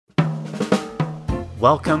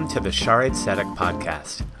Welcome to the Shaarei Tzedek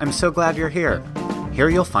podcast. I'm so glad you're here. Here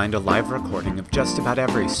you'll find a live recording of just about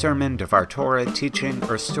every sermon, Devar Torah, teaching,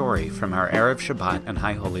 or story from our Erev Shabbat and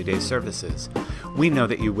High Holy Day services. We know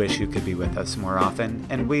that you wish you could be with us more often,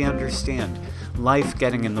 and we understand. Life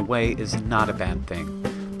getting in the way is not a bad thing.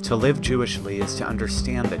 To live Jewishly is to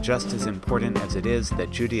understand that just as important as it is that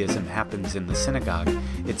Judaism happens in the synagogue,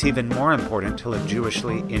 it's even more important to live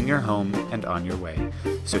Jewishly in your home and on your way.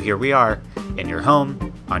 So here we are, in your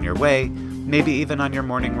home, on your way, maybe even on your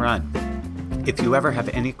morning run. If you ever have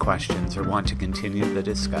any questions or want to continue the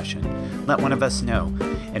discussion, let one of us know,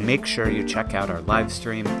 and make sure you check out our live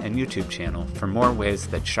stream and YouTube channel for more ways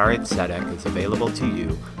that Shaarei Tzedek is available to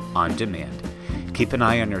you on demand. Keep an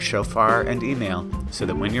eye on your shofar and email so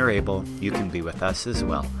that when you're able, you can be with us as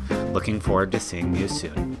well. Looking forward to seeing you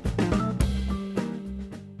soon.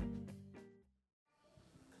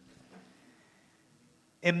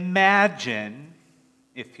 Imagine,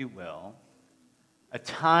 if you will, a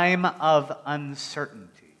time of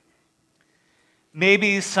uncertainty.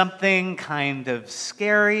 Maybe something kind of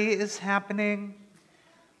scary is happening.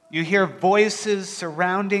 You hear voices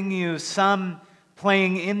surrounding you, some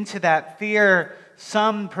playing into that fear,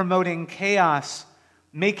 some promoting chaos,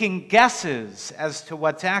 making guesses as to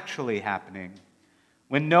what's actually happening,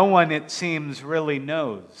 when no one, it seems, really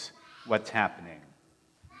knows what's happening.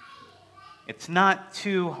 It's not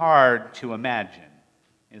too hard to imagine,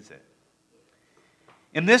 is it?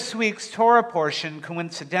 In this week's Torah portion,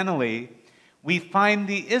 coincidentally, we find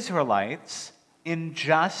the Israelites in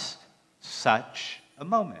just such a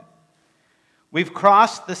moment. We've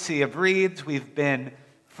crossed the Sea of Reeds, we've been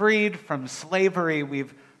freed from slavery,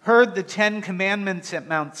 we've heard the 10 Commandments at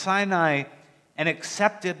Mount Sinai and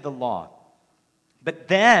accepted the law. But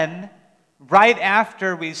then, right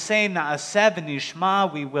after we say Na'aseh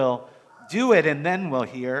v'nishma, we will do it and then we'll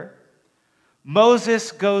hear,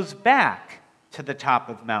 Moses goes back to the top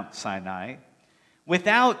of Mount Sinai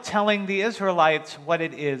without telling the Israelites what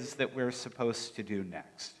it is that we're supposed to do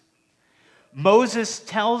next. Moses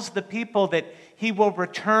tells the people that he will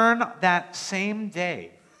return that same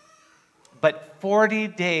day, but 40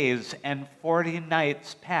 days and 40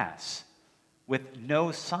 nights pass with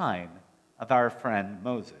no sign of our friend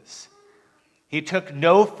Moses. He took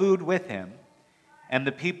no food with him, and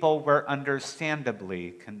the people were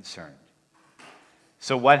understandably concerned.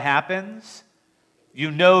 So what happens?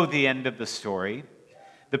 You know the end of the story.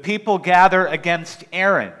 The people gather against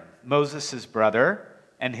Aaron, Moses' brother,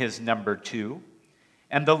 and his number 2,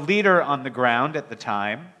 and the leader on the ground at the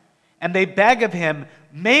time, and they beg of him,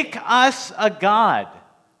 "Make us a god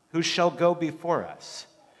who shall go before us.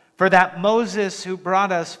 For that Moses who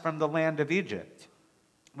brought us from the land of Egypt,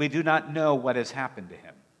 we do not know what has happened to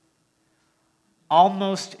him."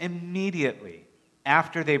 Almost immediately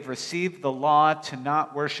after they've received the law to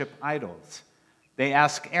not worship idols, they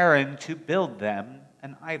ask Aaron to build them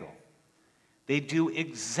an idol. They do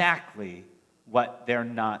exactly what they're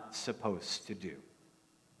not supposed to do.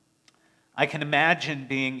 I can imagine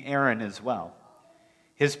being Aaron as well.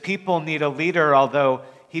 His people need a leader, although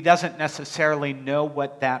he doesn't necessarily know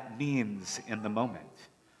what that means in the moment.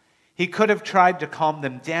 He could have tried to calm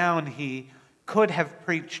them down. He could have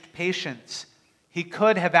preached patience. He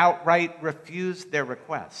could have outright refused their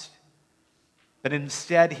request. But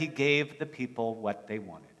instead, he gave the people what they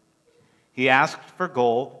wanted. He asked for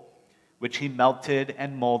gold, which he melted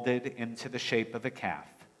and molded into the shape of a calf,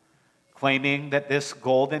 claiming that this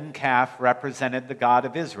golden calf represented the God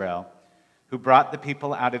of Israel, who brought the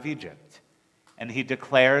people out of Egypt, and he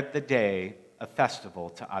declared the day a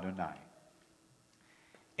festival to Adonai.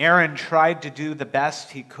 Aaron tried to do the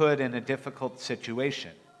best he could in a difficult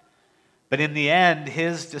situation, but in the end,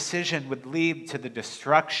 his decision would lead to the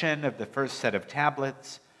destruction of the first set of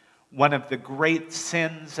tablets, one of the great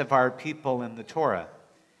sins of our people in the Torah,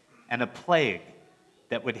 and a plague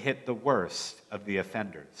that would hit the worst of the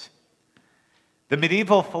offenders. The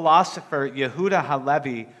medieval philosopher Yehuda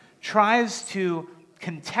Halevi tries to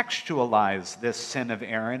contextualize this sin of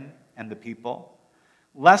Aaron and the people,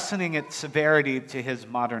 lessening its severity to his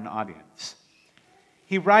modern audience.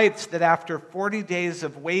 He writes that after 40 days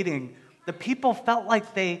of waiting, the people felt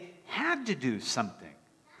like they had to do something.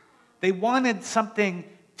 They wanted something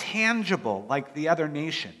tangible like the other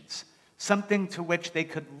nations, something to which they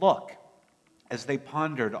could look as they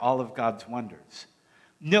pondered all of God's wonders.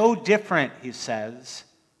 No different, he says,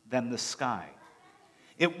 than the sky.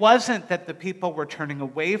 It wasn't that the people were turning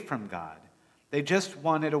away from God. They just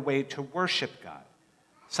wanted a way to worship God,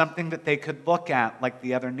 something that they could look at like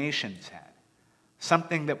the other nations had,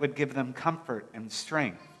 something that would give them comfort and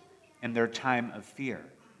strength in their time of fear.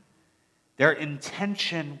 Their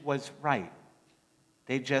intention was right.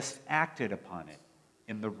 They just acted upon it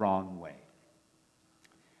in the wrong way.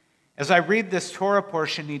 As I read this Torah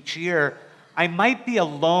portion each year, I might be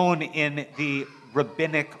alone in the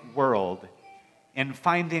rabbinic world in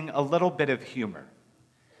finding a little bit of humor,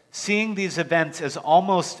 seeing these events as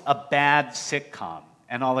almost a bad sitcom,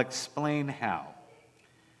 and I'll explain how.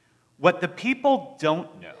 What the people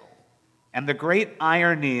don't know, and the great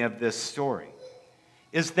irony of this story,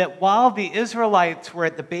 is that while the Israelites were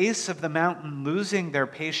at the base of the mountain losing their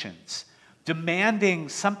patience, demanding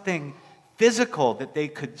something physical that they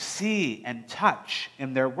could see and touch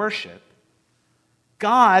in their worship,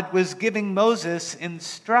 God was giving Moses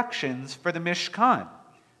instructions for the Mishkan,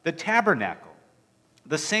 the tabernacle,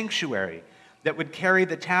 the sanctuary that would carry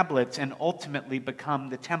the tablets and ultimately become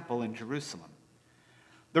the temple in Jerusalem.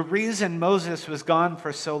 The reason Moses was gone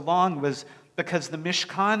for so long was because the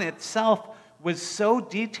Mishkan itself was so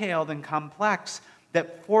detailed and complex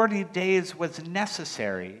that 40 days was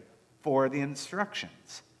necessary for the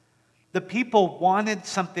instructions. The people wanted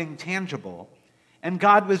something tangible, and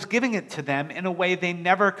God was giving it to them in a way they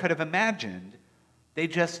never could have imagined. They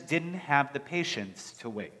just didn't have the patience to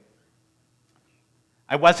wait.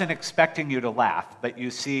 I wasn't expecting you to laugh, but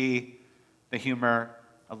you see the humor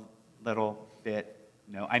a little bit.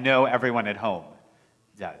 No, I know everyone at home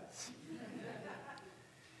does.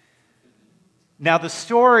 Now, the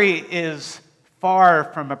story is far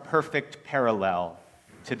from a perfect parallel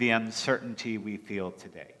to the uncertainty we feel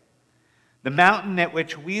today. The mountain at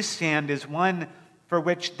which we stand is one for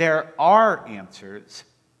which there are answers,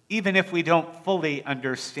 even if we don't fully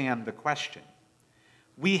understand the question.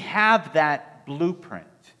 We have that blueprint.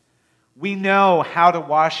 We know how to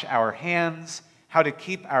wash our hands, how to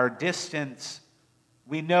keep our distance.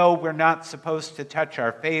 We know we're not supposed to touch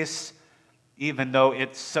our face, even though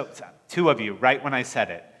it's so... Two of you, right when I said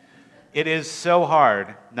it. It is so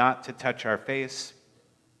hard not to touch our face.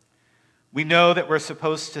 We know that we're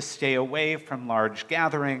supposed to stay away from large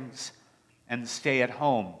gatherings and stay at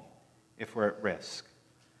home if we're at risk.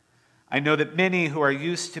 I know that many who are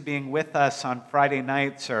used to being with us on Friday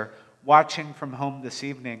nights are watching from home this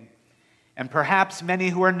evening, and perhaps many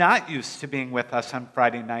who are not used to being with us on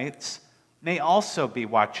Friday nights may also be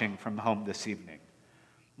watching from home this evening,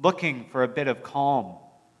 looking for a bit of calm,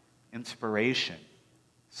 inspiration,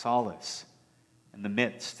 solace in the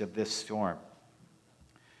midst of this storm.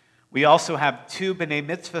 We also have 2 B'nai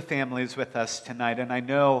Mitzvah families with us tonight, and I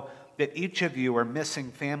know that each of you are missing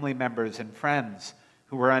family members and friends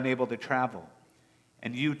who were unable to travel.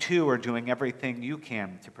 And you too are doing everything you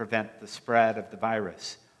can to prevent the spread of the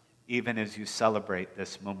virus, even as you celebrate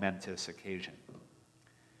this momentous occasion.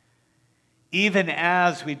 Even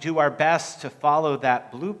as we do our best to follow that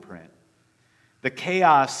blueprint, the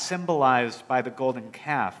chaos symbolized by the golden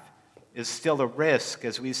calf is still a risk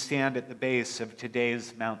as we stand at the base of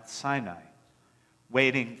today's Mount Sinai,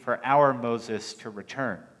 waiting for our Moses to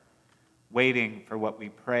return, waiting for what we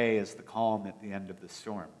pray is the calm at the end of the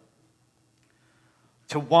storm.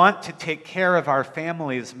 To want to take care of our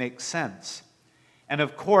families makes sense. And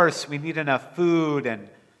of course, we need enough food and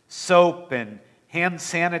soap and hand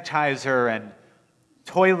sanitizer and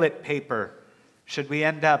toilet paper should we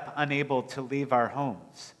end up unable to leave our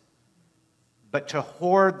homes. But to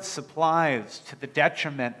hoard supplies to the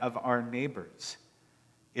detriment of our neighbors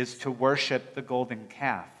is to worship the golden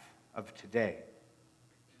calf of today.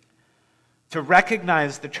 To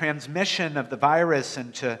recognize the transmission of the virus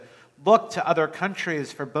and to look to other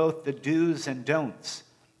countries for both the do's and don'ts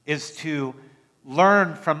is to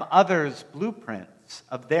learn from others' blueprints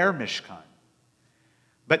of their Mishkan.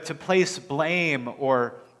 But to place blame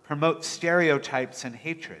or promote stereotypes and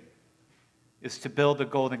hatred is to build a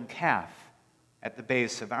golden calf at the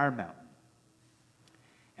base of our mountain.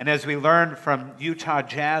 And as we learned from Utah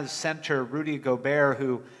Jazz center Rudy Gobert,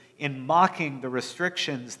 who, in mocking the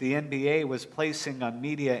restrictions the NBA was placing on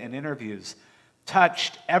media and interviews,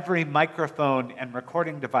 touched every microphone and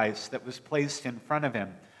recording device that was placed in front of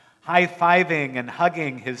him, high-fiving and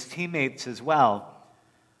hugging his teammates as well,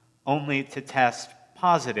 only to test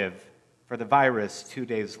positive for the virus 2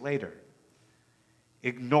 days later.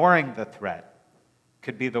 Ignoring the threat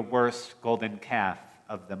could be the worst golden calf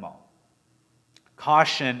of them all.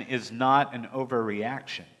 Caution is not an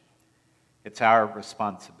overreaction. It's our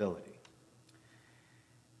responsibility.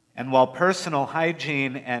 And while personal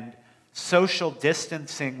hygiene and social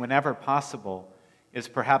distancing whenever possible is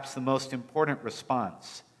perhaps the most important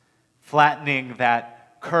response, flattening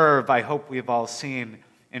that curve I hope we've all seen,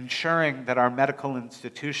 ensuring that our medical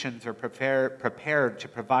institutions are prepared to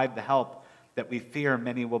provide the help that we fear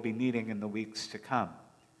many will be needing in the weeks to come.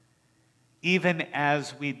 Even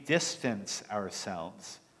as we distance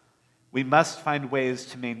ourselves, we must find ways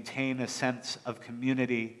to maintain a sense of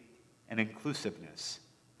community and inclusiveness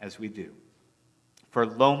as we do. For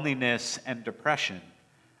loneliness and depression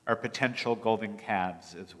are potential golden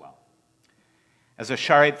calves as well. As a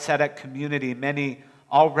Shaarei Tzedek community, many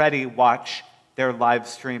already watch their live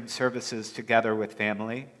stream services together with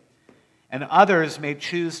family, and others may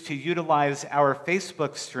choose to utilize our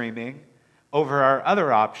Facebook streaming over our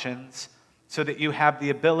other options so that you have the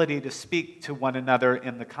ability to speak to one another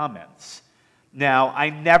in the comments. Now, I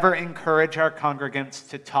never encourage our congregants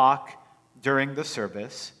to talk during the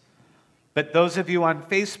service, but those of you on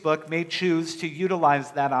Facebook may choose to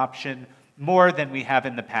utilize that option more than we have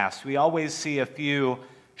in the past. We always see a few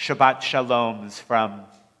Shabbat Shaloms from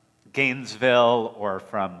Gainesville or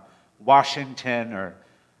from Washington or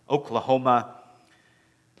Oklahoma,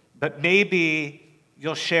 but maybe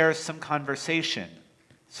you'll share some conversation,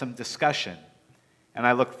 some discussion, and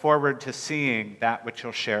I look forward to seeing that which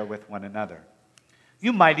you'll share with one another.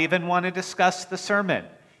 You might even want to discuss the sermon.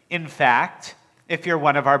 In fact, if you're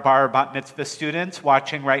one of our Bar Bat Mitzvah students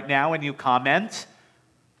watching right now and you comment,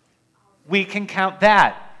 we can count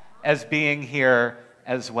that as being here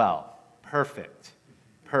as well. Perfect.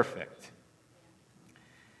 Perfect.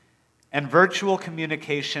 And virtual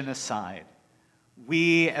communication aside,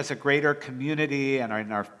 we as a greater community and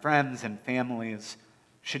our friends and families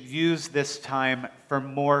should use this time for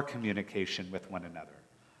more communication with one another.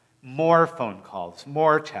 More phone calls,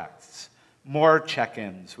 more texts, more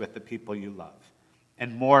check-ins with the people you love,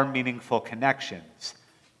 and more meaningful connections,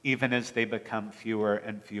 even as they become fewer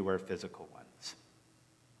and fewer physical ones.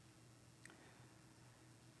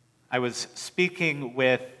 I was speaking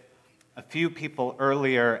with a few people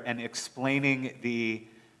earlier and explaining the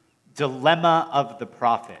dilemma of the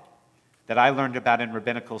prophet that I learned about in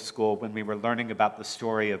rabbinical school when we were learning about the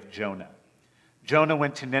story of Jonah. Jonah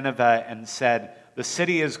went to Nineveh and said, "The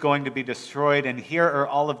city is going to be destroyed, and here are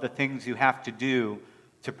all of the things you have to do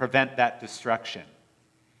to prevent that destruction."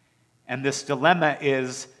 And this dilemma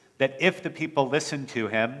is that if the people listen to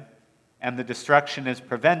him and the destruction is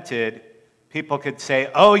prevented, people could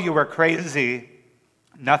say, "Oh, you were crazy.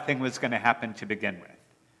 Nothing was going to happen to begin with."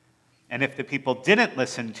 And if the people didn't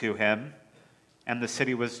listen to him and the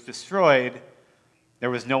city was destroyed, there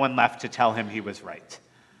was no one left to tell him he was right.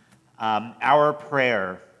 Our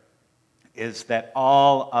prayer is that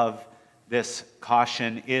all of this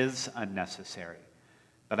caution is unnecessary.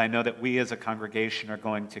 But I know that we as a congregation are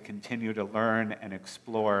going to continue to learn and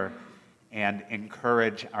explore and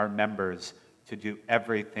encourage our members to do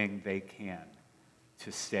everything they can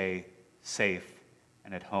to stay safe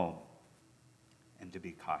and at home and to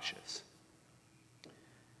be cautious.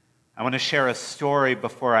 I want to share a story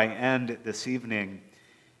before I end this evening,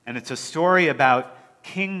 and it's a story about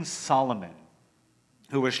King Solomon,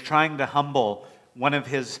 who was trying to humble one of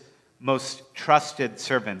his most trusted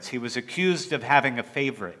servants. He was accused of having a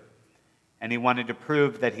favorite, and he wanted to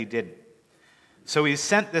prove that he didn't. So he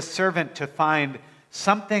sent this servant to find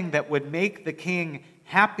something that would make the king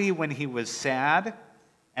happy when he was sad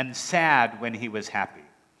and sad when he was happy.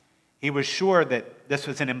 He was sure that this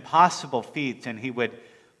was an impossible feat, and he would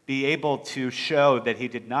be able to show that he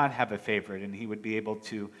did not have a favorite, and he would be able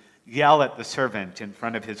to yell at the servant in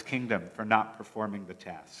front of his kingdom for not performing the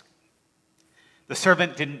task. The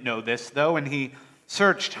servant didn't know this, though, and he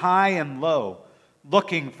searched high and low,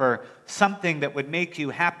 looking for something that would make you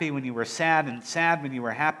happy when you were sad and sad when you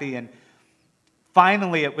were happy. And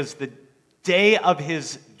finally, it was the day of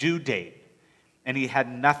his due date, and he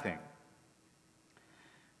had nothing.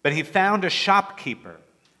 But he found a shopkeeper,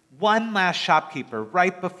 one last shopkeeper,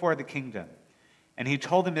 right before the kingdom. And he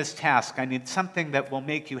told him his task: "I need something that will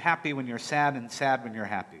make you happy when you're sad and sad when you're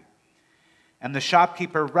happy." And the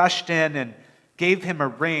shopkeeper rushed in and gave him a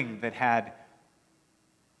ring that had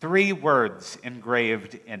 3 words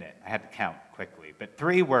engraved in it. I had to count quickly, but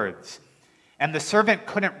 3 words. And the servant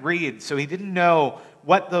couldn't read, so he didn't know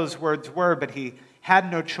what those words were, but he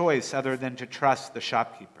had no choice other than to trust the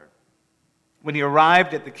shopkeeper. When he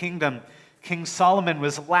arrived at the kingdom, King Solomon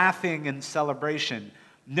was laughing in celebration,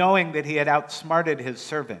 knowing that he had outsmarted his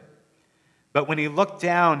servant. But when he looked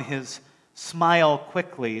down, his smile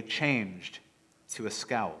quickly changed to a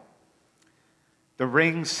scowl. The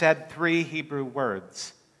ring said 3 Hebrew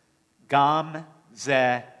words: Gam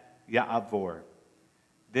ze ya'avor.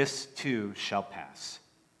 This too shall pass.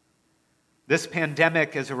 This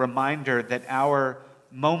pandemic is a reminder that our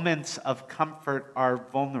moments of comfort are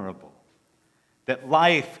vulnerable, that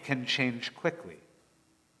life can change quickly.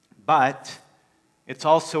 But it's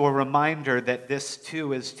also a reminder that this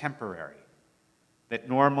too is temporary, that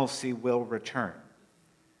normalcy will return.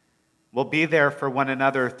 We'll be there for one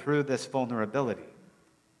another through this vulnerability,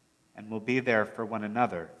 and will be there for one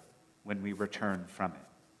another when we return from it.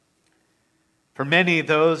 For many,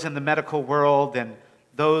 those in the medical world and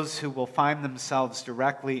those who will find themselves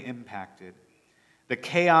directly impacted, the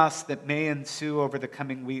chaos that may ensue over the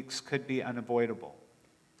coming weeks could be unavoidable,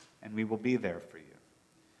 and we will be there for you.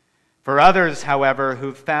 For others, however,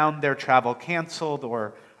 who've found their travel canceled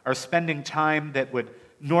or are spending time that would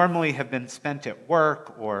normally have been spent at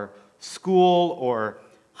work or school or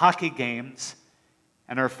hockey games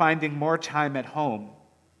and are finding more time at home,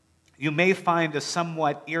 you may find a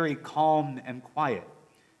somewhat eerie calm and quiet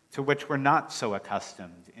to which we're not so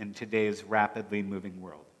accustomed in today's rapidly moving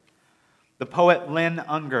world. The poet Lynn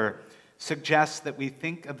Unger suggests that we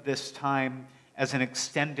think of this time as an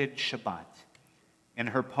extended Shabbat in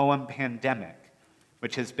her poem Pandemic,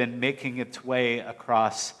 which has been making its way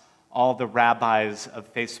across all the rabbis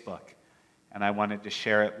of Facebook, and I wanted to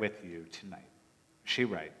share it with you tonight. She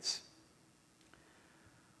writes,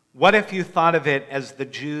 "What if you thought of it as the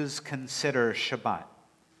Jews consider Shabbat,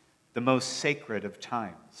 the most sacred of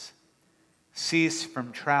times? Cease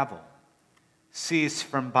from travel. Cease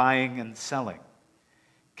from buying and selling.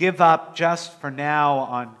 Give up just for now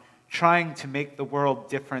on trying to make the world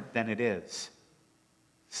different than it is.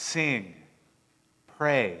 Sing,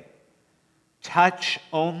 pray, touch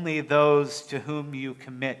only those to whom you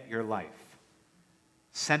commit your life.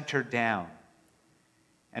 Center down.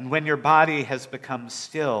 And when your body has become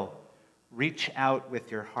still, reach out with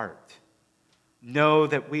your heart. Know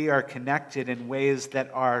that we are connected in ways that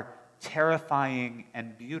are terrifying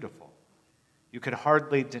and beautiful. You could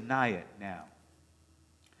hardly deny it now.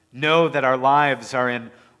 Know that our lives are in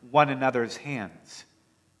one another's hands.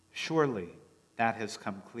 Surely that has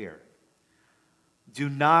come clear. Do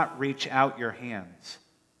not reach out your hands.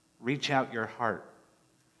 Reach out your heart.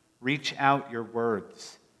 Reach out your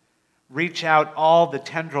words. Reach out all the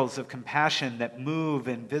tendrils of compassion that move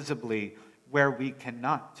invisibly where we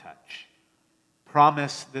cannot touch.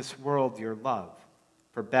 Promise this world your love,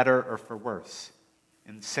 for better or for worse,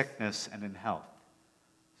 in sickness and in health,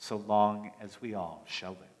 so long as we all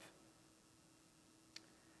shall live."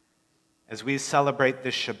 As we celebrate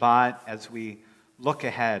this Shabbat, as we look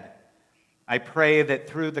ahead, I pray that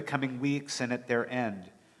through the coming weeks and at their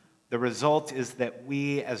end, the result is that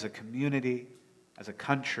we as a community, as a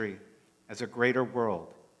country, as a greater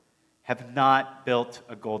world, have not built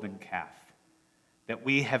a golden calf, that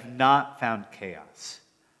we have not found chaos,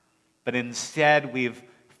 but instead we've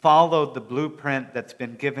followed the blueprint that's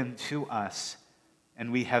been given to us, and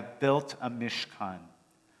we have built a mishkan,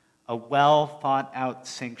 a well-thought-out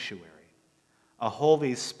sanctuary, a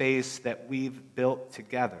holy space that we've built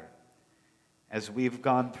together as we've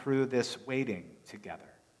gone through this waiting together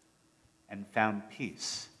and found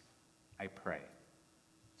peace, I pray,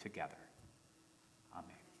 together.